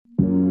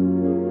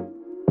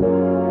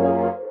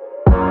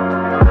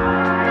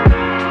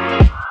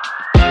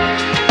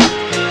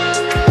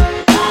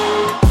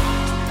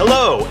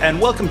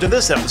welcome to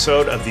this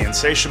episode of The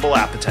Insatiable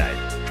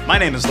Appetite. My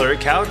name is Larry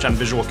Couch. I'm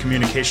Visual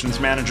Communications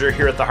Manager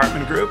here at the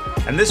Hartman Group,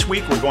 and this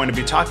week we're going to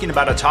be talking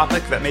about a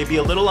topic that may be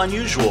a little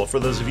unusual for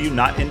those of you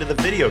not into the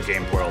video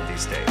game world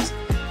these days.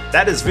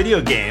 That is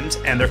video games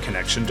and their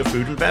connection to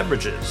food and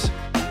beverages.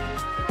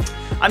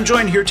 I'm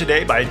joined here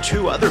today by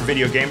two other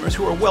video gamers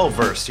who are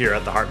well-versed here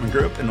at the Hartman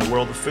Group in the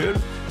world of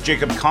food.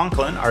 Jacob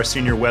Conklin, our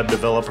senior web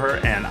developer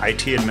and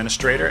IT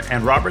administrator,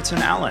 and Robertson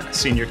Allen,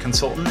 senior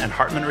consultant and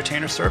Hartman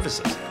Retainer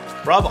Services.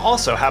 Rob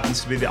also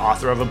happens to be the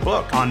author of a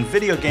book on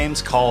video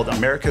games called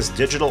America's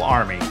Digital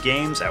Army,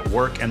 Games at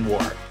Work and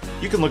War.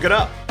 You can look it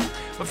up.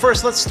 But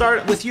first, let's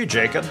start with you,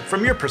 Jacob.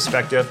 From your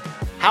perspective,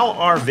 how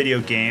are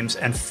video games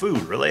and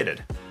food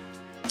related?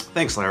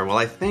 Thanks, Larry. Well,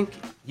 I think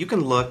you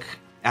can look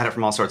at it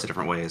from all sorts of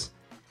different ways.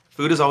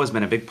 Food has always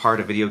been a big part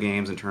of video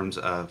games in terms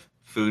of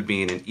food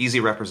being an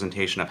easy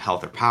representation of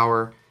health or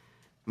power.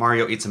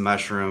 Mario eats a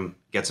mushroom,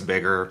 gets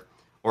bigger,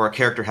 or a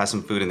character has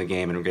some food in the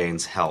game and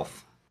regains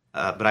health.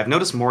 But I've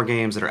noticed more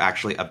games that are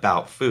actually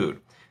about food.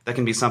 That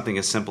can be something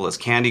as simple as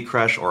Candy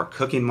Crush or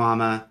Cooking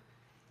Mama,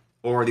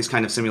 or these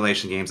kind of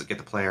simulation games that get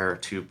the player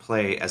to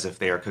play as if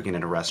they are cooking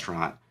in a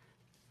restaurant.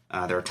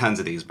 There are tons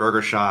of these.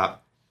 Burger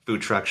Shop,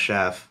 Food Truck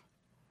Chef,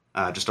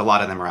 just a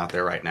lot of them are out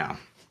there right now.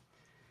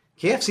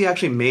 KFC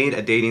actually made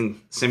a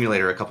dating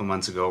simulator a couple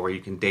months ago where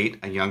you can date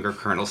a younger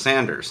Colonel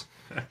Sanders.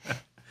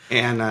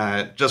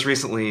 And just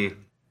recently,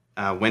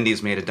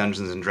 Wendy's made a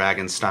Dungeons &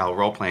 Dragons style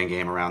role-playing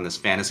game around this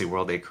fantasy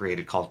world they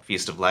created called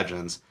Feast of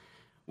Legends,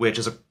 which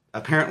is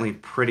apparently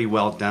pretty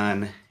well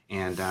done,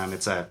 and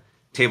it's a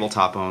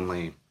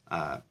tabletop-only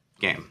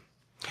game.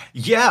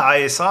 Yeah,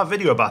 I saw a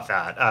video about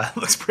that. It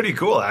looks pretty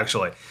cool,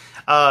 actually.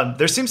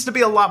 There seems to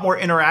be a lot more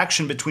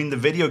interaction between the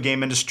video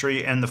game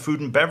industry and the food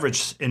and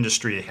beverage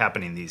industry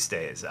happening these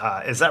days.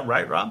 Is that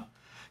right, Rob?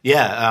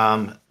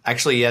 Yeah,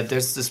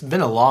 there's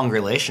been a long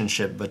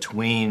relationship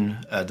between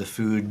the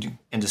food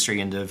industry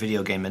and the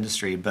video game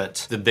industry,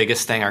 but the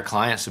biggest thing our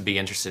clients would be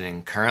interested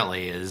in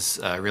currently is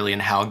really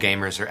in how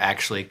gamers are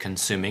actually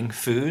consuming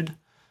food,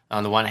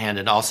 on the one hand,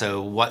 and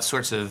also what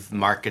sorts of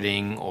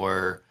marketing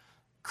or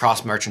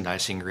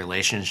cross-merchandising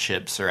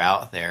relationships are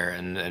out there,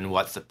 and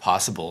what's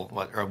possible,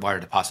 what are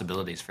the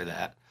possibilities for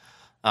that.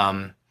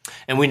 And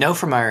we know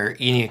from our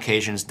Eating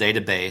Occasions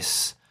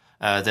database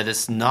that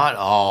it's not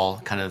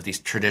all kind of these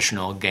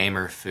traditional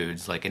gamer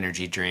foods like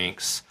energy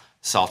drinks,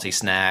 salty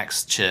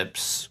snacks,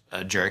 chips,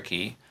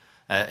 jerky.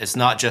 It's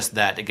not just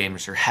that the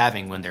gamers are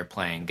having when they're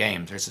playing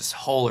games. There's this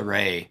whole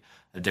array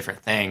of different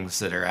things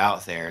that are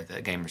out there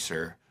that gamers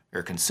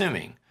are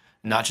consuming,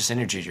 not just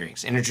energy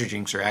drinks. Energy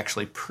drinks are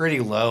actually pretty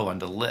low on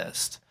the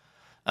list.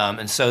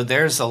 And so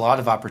there's a lot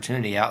of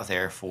opportunity out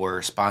there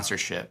for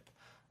sponsorship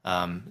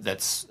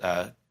that's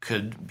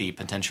could be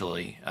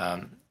potentially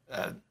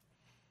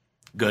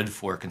good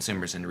for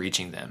consumers in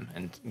reaching them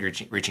and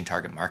reaching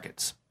target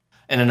markets.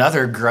 And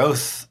another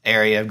growth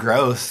area of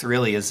growth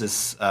really is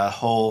this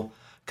whole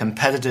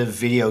competitive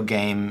video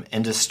game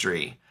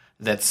industry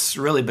that's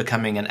really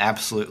becoming an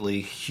absolutely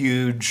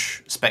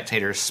huge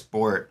spectator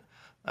sport,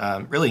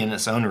 really in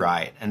its own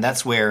right. And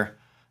that's where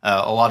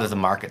a lot of the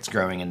market's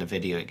growing into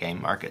video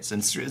game markets.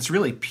 And it's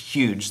really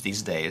huge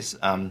these days.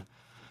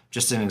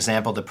 Just an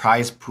example, the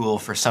prize pool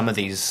for some of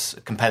these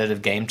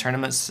competitive game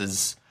tournaments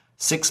is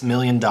 $6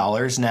 million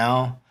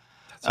now.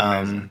 That's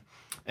amazing.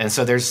 And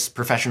so there's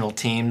professional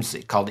teams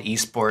called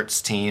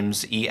esports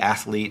teams,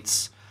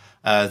 e-athletes,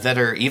 that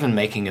are even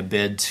making a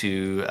bid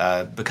to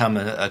become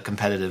a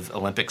competitive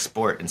Olympic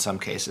sport in some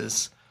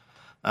cases.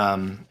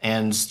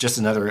 And just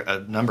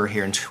another number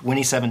here, in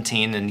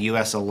 2017 in the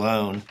U.S.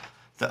 alone,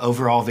 the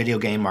overall video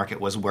game market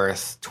was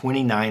worth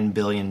 $29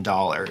 billion.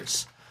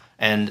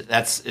 And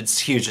it's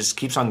huge. It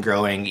keeps on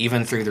growing.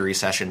 Even through the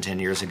recession 10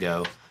 years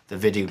ago, the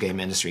video game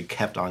industry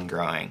kept on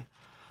growing.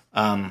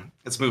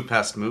 It's moved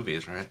past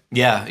movies, right?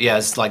 Yeah,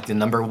 it's like the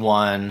number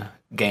one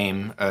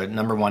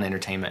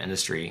entertainment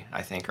industry,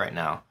 I think, right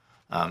now.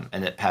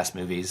 And it passed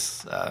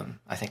movies,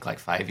 I think, like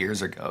 5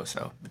 years ago.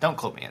 So don't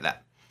quote me on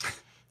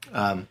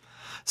that.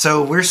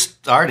 So we're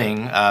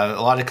starting,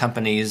 a lot of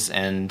companies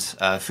and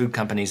food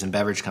companies and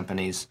beverage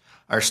companies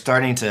are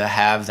starting to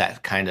have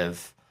that kind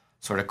of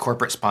sort of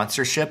corporate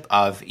sponsorship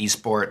of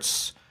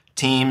esports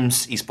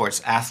teams,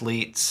 esports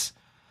athletes,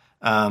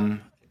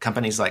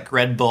 companies like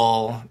Red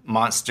Bull,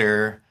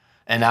 Monster,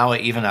 and now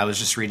I was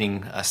just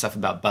reading stuff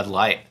about Bud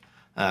Light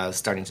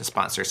starting to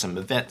sponsor some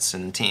events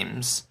and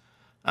teams.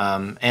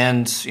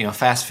 And,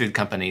 fast food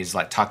companies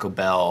like Taco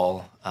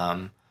Bell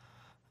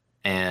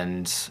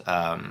and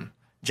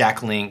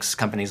Jack Link's,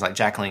 companies like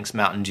Jack Link's,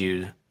 Mountain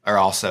Dew are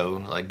also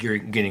like you're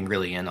getting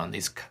really in on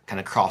these kind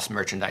of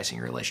cross-merchandising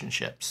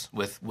relationships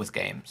with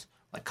games,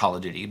 like Call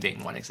of Duty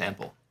being one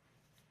example.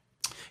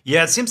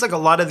 Yeah, it seems like a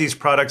lot of these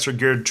products are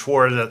geared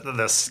toward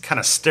this kind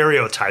of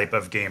stereotype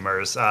of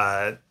gamers,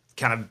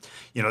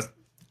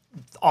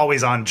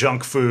 always on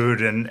junk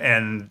food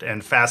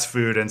and fast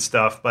food and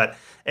stuff, but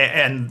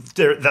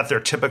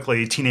they're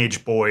typically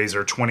teenage boys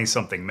or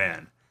 20-something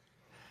men.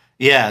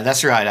 Yeah,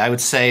 that's right. I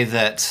would say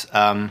that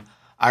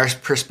our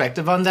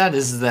perspective on that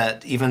is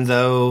that even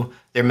though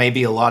there may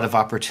be a lot of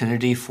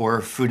opportunity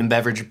for food and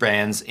beverage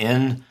brands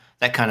in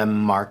that kind of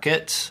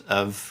market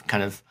of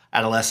kind of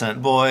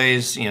adolescent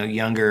boys,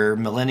 younger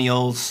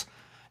millennials,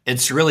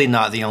 it's really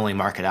not the only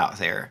market out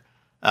there.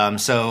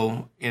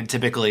 So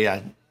typically,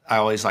 I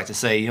always like to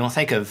say, you don't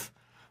think of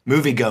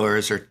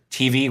moviegoers or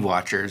TV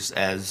watchers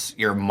as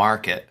your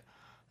market.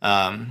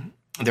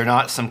 They're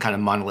not some kind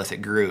of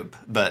monolithic group,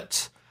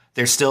 but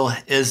there still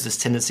is this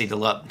tendency to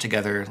lump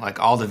together like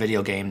all the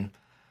video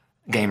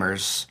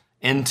gamers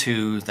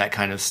into that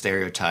kind of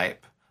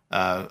stereotype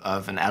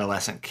of an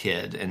adolescent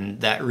kid,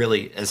 and that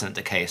really isn't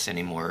the case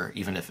anymore,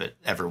 even if it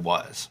ever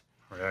was.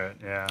 Right,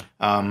 yeah.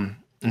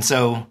 And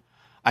so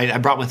I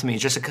brought with me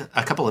just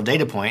a couple of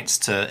data points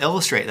to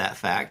illustrate that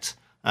fact.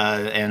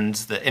 And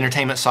the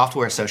Entertainment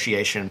Software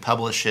Association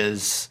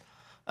publishes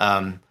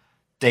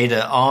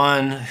data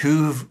on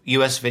who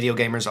U.S. video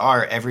gamers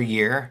are every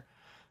year.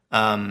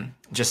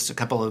 Just a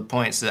couple of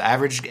points. The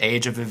average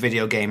age of a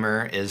video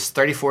gamer is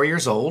 34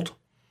 years old,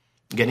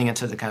 getting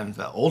into the kind of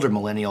the older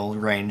millennial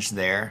range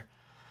there.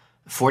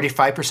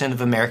 45%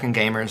 of American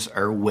gamers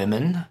are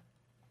women.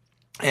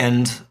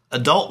 And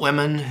adult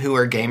women who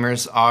are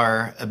gamers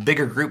are a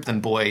bigger group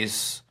than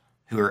boys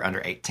who are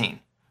under 18,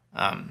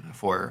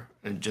 for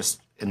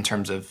just in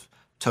terms of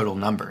total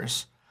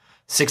numbers.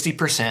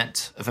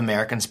 60% of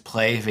Americans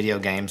play video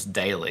games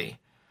daily.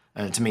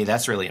 To me,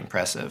 that's really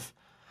impressive.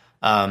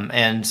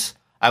 And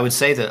I would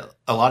say that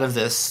a lot of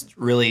this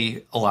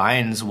really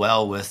aligns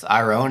well with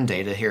our own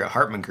data here at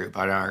Hartman Group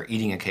on our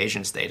eating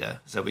occasions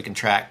data, so we can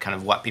track kind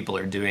of what people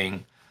are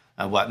doing,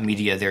 what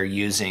media they're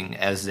using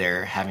as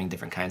they're having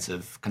different kinds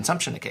of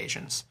consumption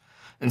occasions.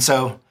 And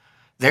so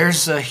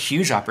there's a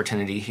huge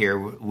opportunity here,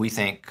 we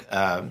think,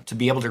 to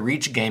be able to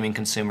reach gaming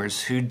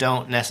consumers who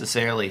don't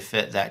necessarily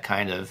fit that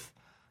kind of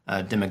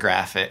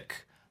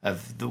demographic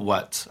of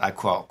what I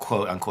call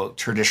quote-unquote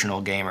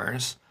traditional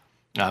gamers,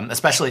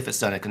 especially if it's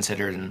done and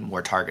considered in a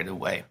more targeted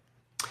way.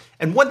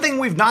 And one thing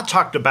we've not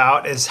talked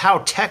about is how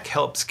tech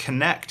helps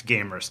connect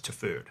gamers to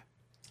food.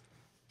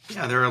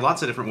 Yeah, there are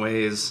lots of different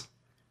ways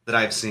that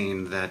I've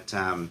seen that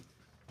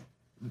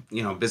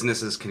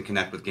businesses can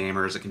connect with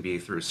gamers. It can be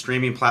through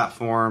streaming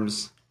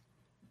platforms,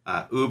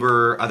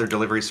 Uber, other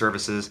delivery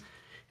services,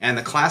 and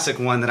the classic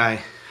one that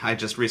I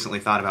just recently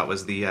thought about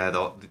was the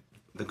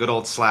good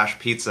old Slash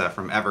Pizza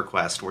from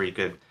EverQuest, where you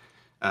could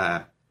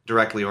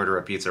directly order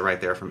a pizza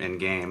right there from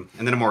in-game.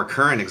 And then a more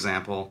current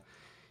example,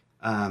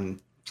 Hideo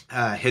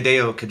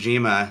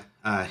Kojima,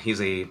 he's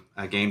a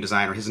game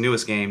designer. His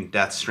newest game,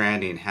 Death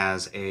Stranding,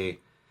 has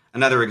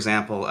another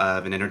example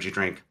of an energy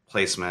drink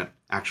placement,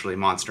 actually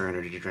Monster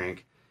Energy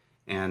drink.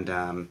 And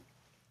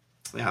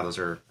those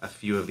are a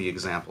few of the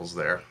examples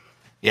there.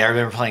 Yeah, I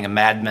remember playing a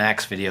Mad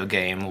Max video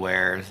game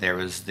where there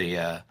was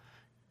the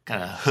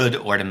kind of hood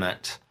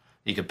ornament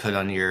you could put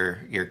on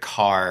your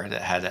car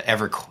that had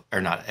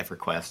not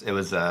EverQuest. It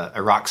was a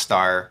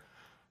Rockstar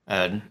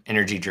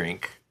energy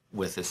drink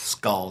with a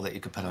skull that you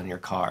could put on your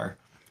car.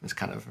 It's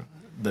kind of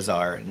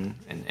bizarre and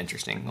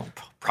interesting little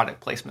product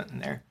placement in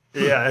there.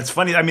 Yeah, it's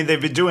funny. I mean,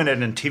 they've been doing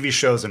it in TV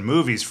shows and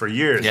movies for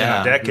years,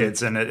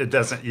 decades, and it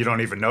doesn't. You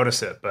don't even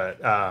notice it.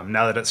 But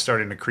now that it's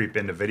starting to creep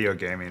into video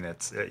gaming,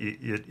 it's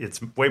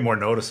way more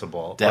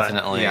noticeable.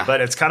 Definitely,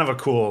 but it's kind of a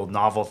cool,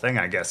 novel thing.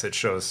 I guess it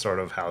shows sort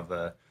of how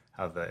the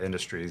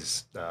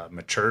industry's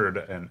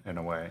matured in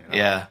a way.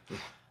 Yeah,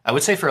 I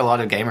would say for a lot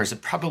of gamers,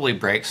 it probably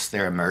breaks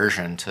their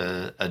immersion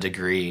to a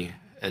degree.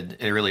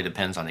 It really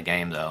depends on the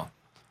game, though.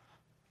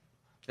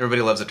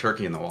 Everybody loves a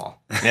turkey in the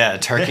wall. Yeah, a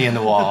turkey in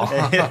the wall.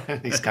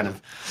 These kind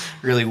of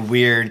really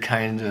weird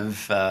kind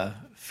of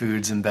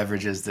foods and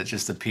beverages that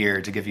just appear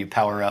to give you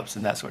power-ups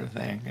and that sort of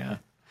thing. Yeah.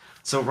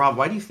 So, Rob,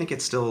 why do you think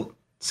it still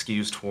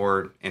skews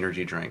toward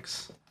energy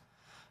drinks?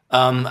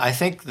 I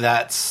think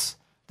that's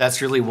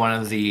really one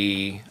of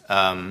the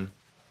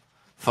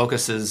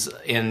focuses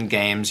in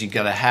games. You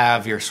got to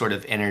have your sort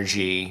of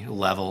energy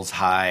levels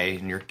high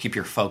and keep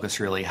your focus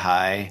really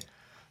high.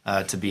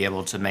 To be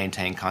able to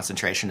maintain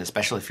concentration,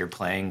 especially if you're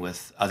playing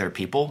with other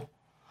people,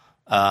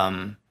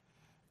 and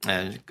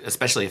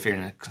especially if you're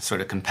in a sort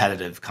of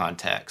competitive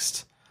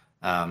context.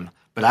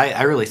 But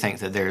I really think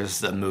that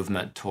there's a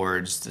movement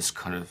towards this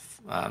kind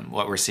of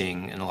what we're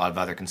seeing in a lot of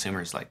other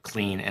consumers, like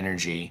clean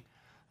energy,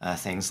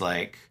 things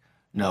like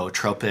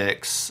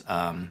nootropics,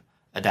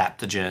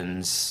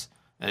 adaptogens.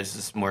 There's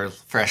this more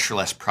fresh,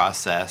 less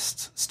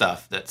processed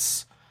stuff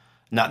that's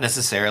not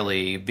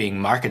necessarily being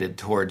marketed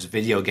towards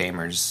video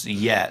gamers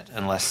yet,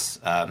 unless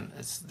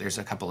there's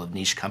a couple of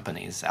niche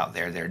companies out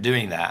there that are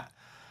doing that.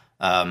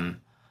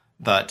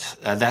 But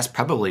that's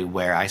probably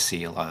where I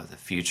see a lot of the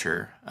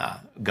future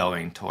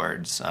going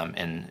towards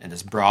in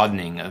this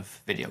broadening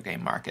of video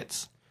game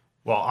markets.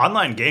 Well,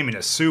 online gaming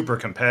is super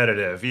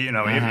competitive.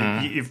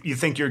 If you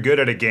think you're good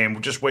at a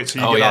game, just wait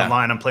till you get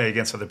online and play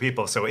against other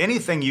people. So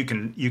anything you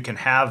can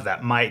have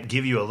that might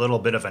give you a little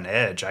bit of an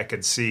edge, I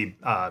could see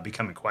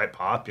becoming quite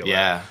popular.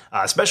 Yeah.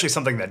 Especially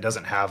something that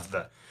doesn't have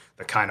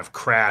the kind of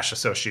crash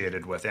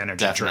associated with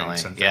energy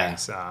drinks and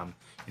things.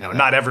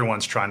 Not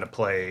everyone's trying to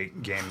play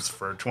games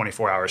for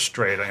 24 hours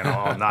straight,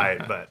 all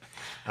night, but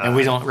and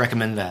we don't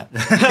recommend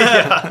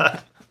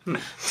that.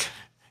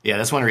 Yeah,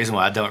 that's one reason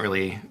why I don't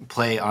really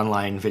play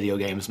online video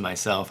games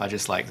myself. I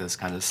just like this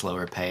kind of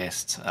slower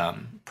paced,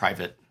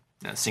 private,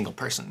 single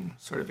person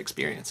sort of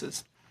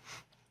experiences.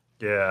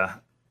 Yeah.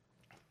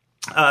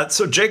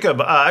 So Jacob,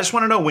 I just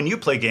want to know, when you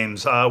play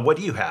games, what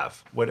do you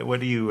have? What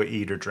do you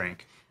eat or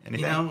drink?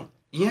 Anything?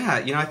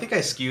 I think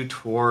I skew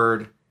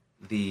toward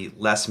the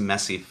less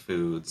messy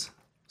foods.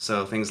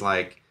 So things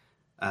like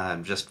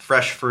just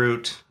fresh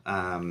fruit,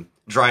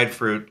 dried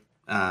fruit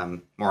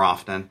more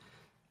often,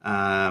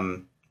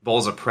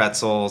 bowls of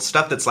pretzels,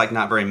 stuff that's like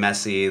not very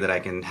messy that I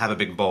can have a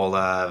big bowl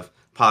of,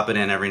 pop it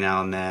in every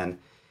now and then.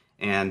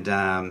 And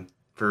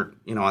for,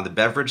 on the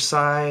beverage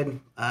side,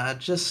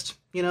 just,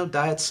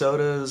 diet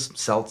sodas,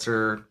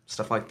 seltzer,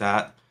 stuff like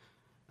that.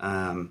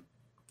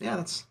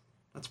 That's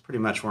pretty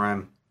much where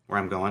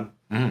I'm going.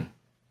 Mm.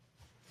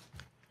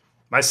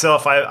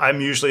 Myself, I'm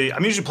usually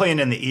playing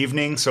in the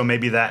evening, so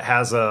maybe that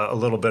has a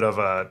little bit of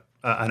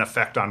an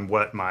effect on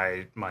what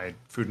my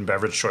food and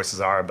beverage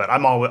choices are. But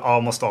I'm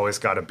almost always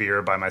got a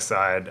beer by my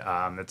side.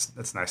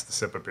 It's nice to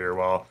sip a beer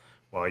while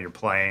you're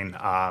playing.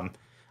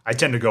 I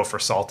tend to go for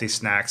salty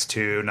snacks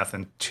too,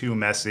 nothing too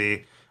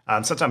messy.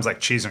 Sometimes like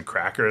cheese and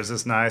crackers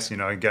is nice. You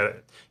got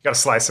to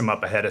slice them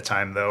up ahead of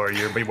time though, or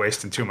you'll be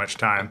wasting too much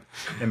time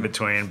in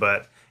between.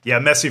 But yeah,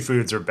 messy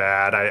foods are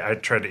bad. I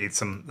tried to eat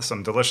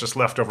some delicious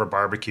leftover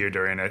barbecue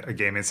during a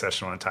gaming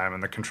session one time,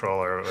 and the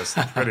controller was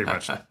pretty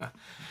much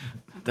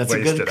That's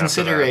a good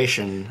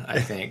consideration, I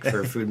think,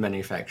 for food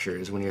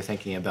manufacturers when you're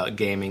thinking about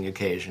gaming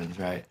occasions,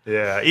 right?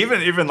 Yeah,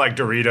 even like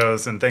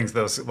Doritos and things,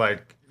 those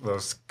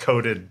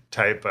coated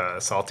type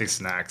salty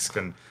snacks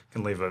can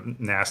leave a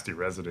nasty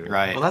residue.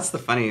 Right. Well, that's the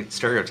funny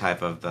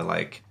stereotype of the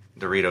like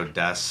Dorito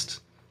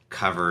dust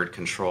covered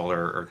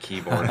controller or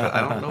keyboard. But I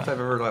don't know if I've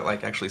ever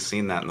actually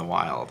seen that in the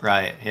wild.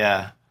 Right.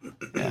 Yeah.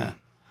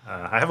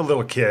 I have a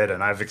little kid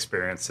and I've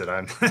experienced it.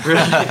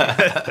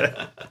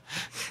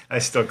 I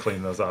still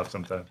clean those off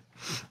sometimes.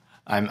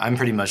 I'm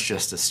pretty much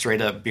just a straight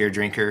up beer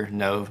drinker.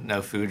 No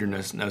food or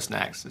no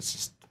snacks.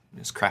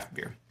 It's craft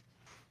beer.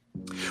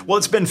 Well,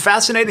 it's been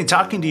fascinating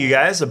talking to you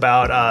guys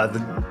about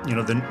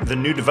the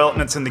new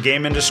developments in the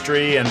game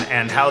industry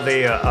and how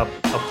they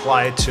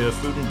apply to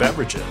food and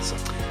beverages.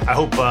 I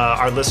hope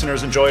our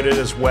listeners enjoyed it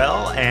as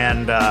well,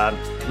 and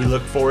we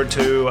look forward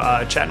to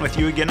chatting with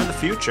you again in the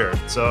future.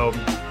 So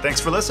thanks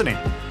for listening.